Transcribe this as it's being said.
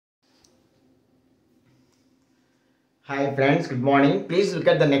Hi friends, good morning. Please look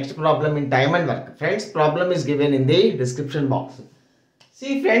at the next problem in time and work. Friends, problem is given in the description box.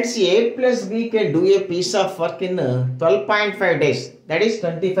 See friends, A plus B can do a piece of work in 12.5 days. That is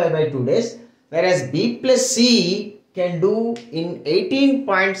 25 by 2 days. Whereas B plus C can do in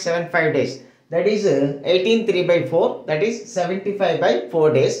 18.75 days. That is 18 3 by 4. That is 75 by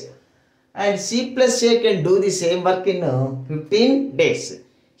 4 days. And C plus A can do the same work in 15 days.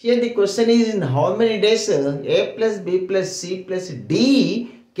 Here the question is in how many days A plus B plus C plus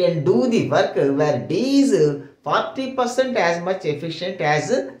D can do the work where D is 40% as much efficient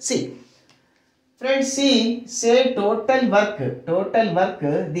as C. Friends, see, say total work, the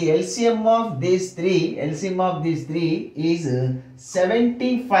LCM of these three is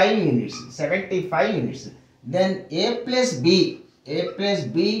 75 units. Then A plus B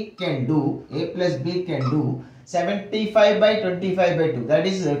can do 75 by 25 by 2. That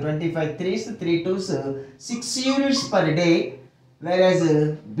is 25 3s, 3 2s, 6 units per day.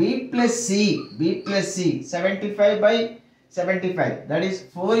 Whereas B plus C 75 by 75. That is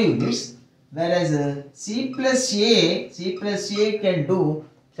 4 units. Whereas C plus A can do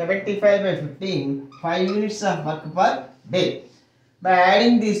 75 by 15, 5 units of work per day. By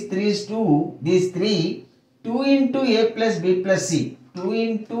adding these three, 2 into A plus B plus C. 2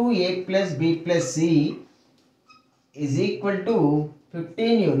 into A plus B plus C is equal to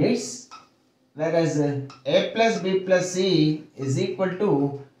 15 units. Whereas A plus B plus C is equal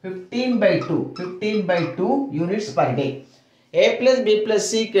to 15 by 2 units per day. A plus B plus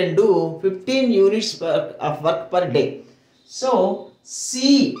C can do 15 units of work per day. So,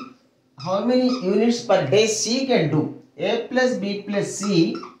 C, how many units per day C can do? A plus B plus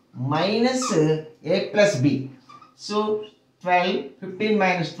C minus A plus B. So, 15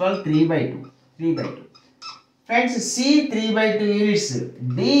 minus 12, 3 by 2. Friends, C 3 by 2 units,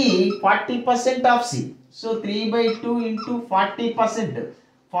 D 40% of C. So, 3 by 2 into 40%.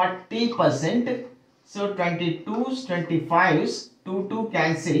 So, 22s, 25s, 2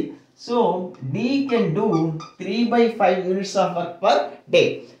 cancel. So, D can do 3 by 5 units of work per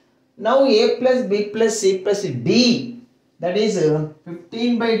day. Now, A plus B plus C plus D, that is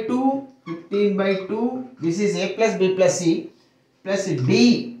 15 by 2. This is A plus B plus C plus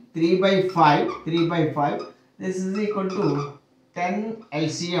D 3 by 5. This is equal to 10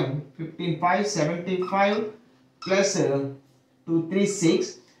 LCM, 15 5 75 plus 2 3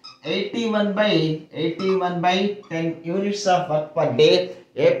 6. 81 by 10 units of work per day.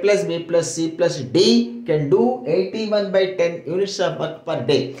 A plus B plus C plus D can do 81 by 10 units of work per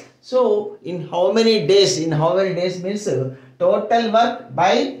day. So, in how many days? Means total work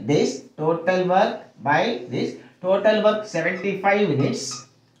by this. Total work 75 units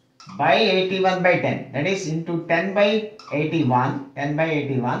by 81 by 10. That is into 10 by 81.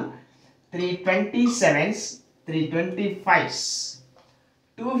 327s, 325s.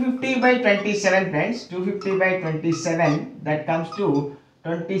 250 by 27 friends, 250 by 27, that comes to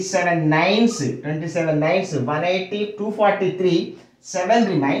 27 nines, 180, 243, 7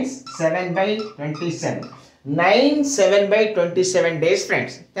 remains, 7 by 27. 7 by 27 days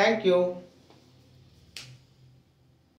friends. Thank you.